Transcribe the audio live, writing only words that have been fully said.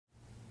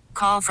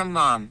call from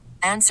mom.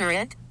 Answer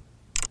it.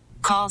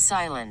 Call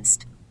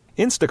silenced.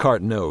 Instacart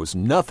knows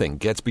nothing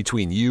gets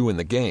between you and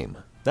the game.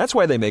 That's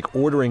why they make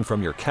ordering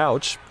from your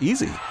couch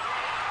easy.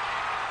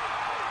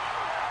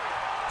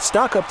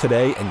 Stock up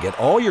today and get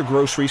all your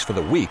groceries for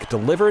the week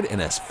delivered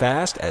in as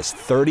fast as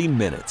 30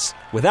 minutes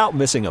without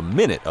missing a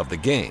minute of the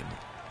game.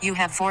 You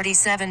have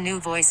 47 new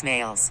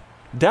voicemails.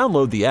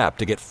 Download the app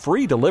to get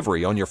free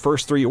delivery on your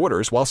first 3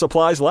 orders while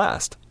supplies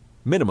last.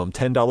 Minimum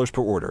 $10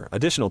 per order.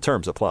 Additional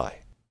terms apply.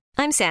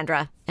 I'm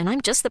Sandra, and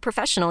I'm just the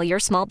professional your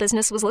small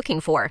business was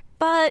looking for.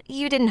 But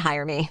you didn't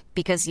hire me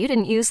because you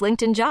didn't use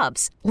LinkedIn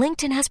Jobs.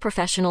 LinkedIn has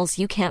professionals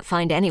you can't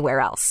find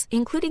anywhere else,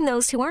 including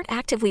those who aren't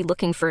actively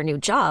looking for a new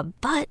job,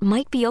 but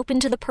might be open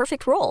to the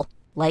perfect role,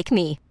 like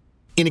me.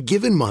 In a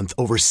given month,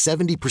 over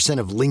 70%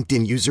 of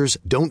LinkedIn users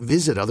don't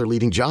visit other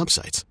leading job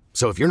sites.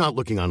 So if you're not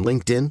looking on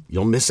LinkedIn,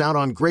 you'll miss out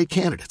on great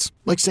candidates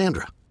like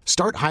Sandra.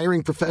 Start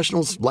hiring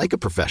professionals like a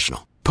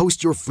professional.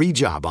 Post your free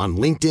job on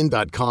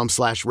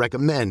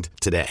linkedin.com/recommend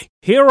today.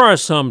 Here are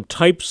some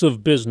types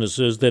of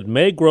businesses that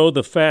may grow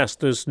the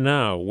fastest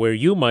now, where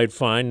you might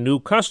find new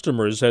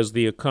customers as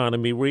the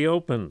economy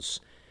reopens.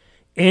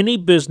 Any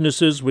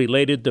businesses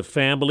related to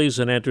families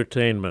and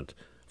entertainment,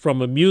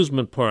 from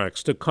amusement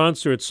parks to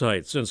concert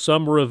sites and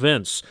summer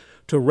events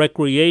to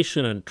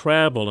recreation and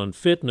travel and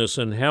fitness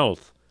and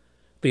health.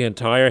 The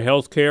entire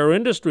healthcare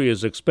industry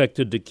is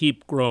expected to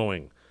keep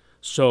growing.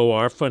 So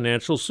are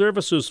financial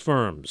services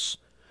firms.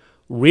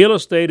 Real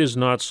estate is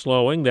not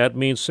slowing. That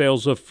means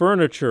sales of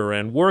furniture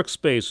and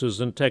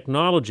workspaces and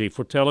technology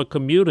for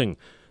telecommuting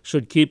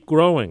should keep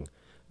growing.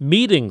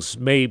 Meetings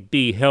may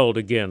be held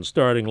again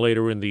starting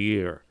later in the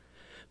year.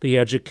 The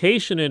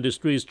education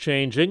industry is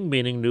changing,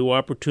 meaning new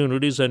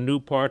opportunities and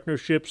new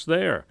partnerships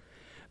there.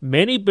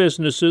 Many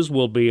businesses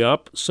will be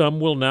up,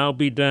 some will now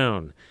be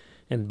down.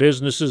 And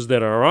businesses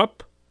that are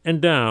up and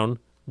down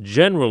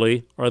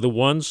generally are the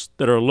ones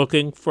that are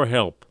looking for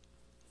help.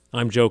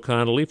 I'm Joe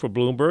Connolly for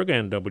Bloomberg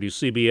and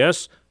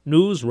WCBS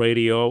News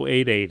Radio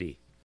 880.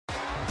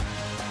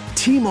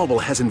 T-Mobile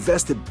has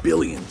invested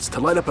billions to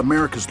light up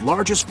America's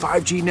largest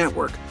 5G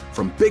network,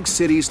 from big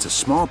cities to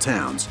small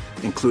towns,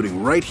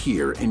 including right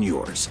here in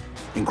yours.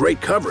 And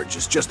great coverage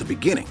is just the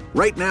beginning.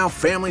 Right now,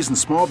 families and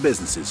small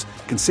businesses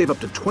can save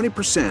up to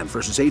 20%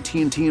 versus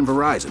AT&T and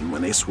Verizon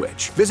when they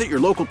switch. Visit your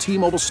local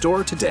T-Mobile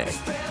store today.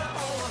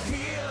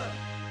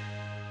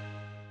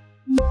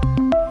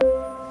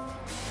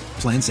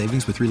 Plan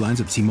savings with 3 lines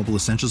of T-Mobile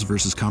Essentials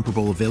versus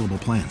comparable available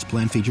plans.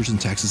 Plan features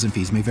and taxes and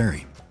fees may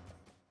vary.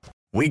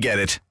 We get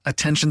it.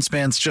 Attention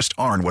spans just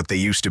aren't what they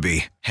used to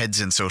be.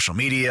 Heads in social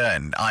media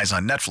and eyes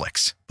on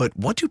Netflix. But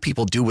what do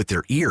people do with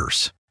their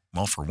ears?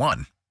 Well, for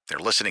one, they're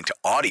listening to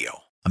audio.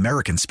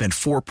 Americans spend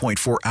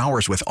 4.4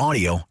 hours with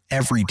audio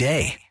every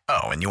day.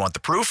 Oh, and you want the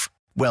proof?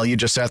 Well, you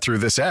just sat through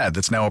this ad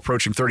that's now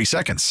approaching 30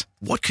 seconds.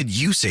 What could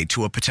you say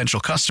to a potential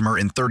customer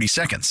in 30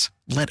 seconds?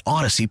 Let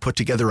Odyssey put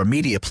together a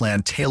media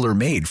plan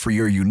tailor-made for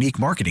your unique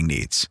marketing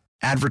needs.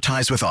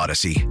 Advertise with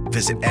Odyssey.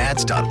 Visit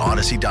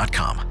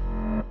ads.odyssey.com.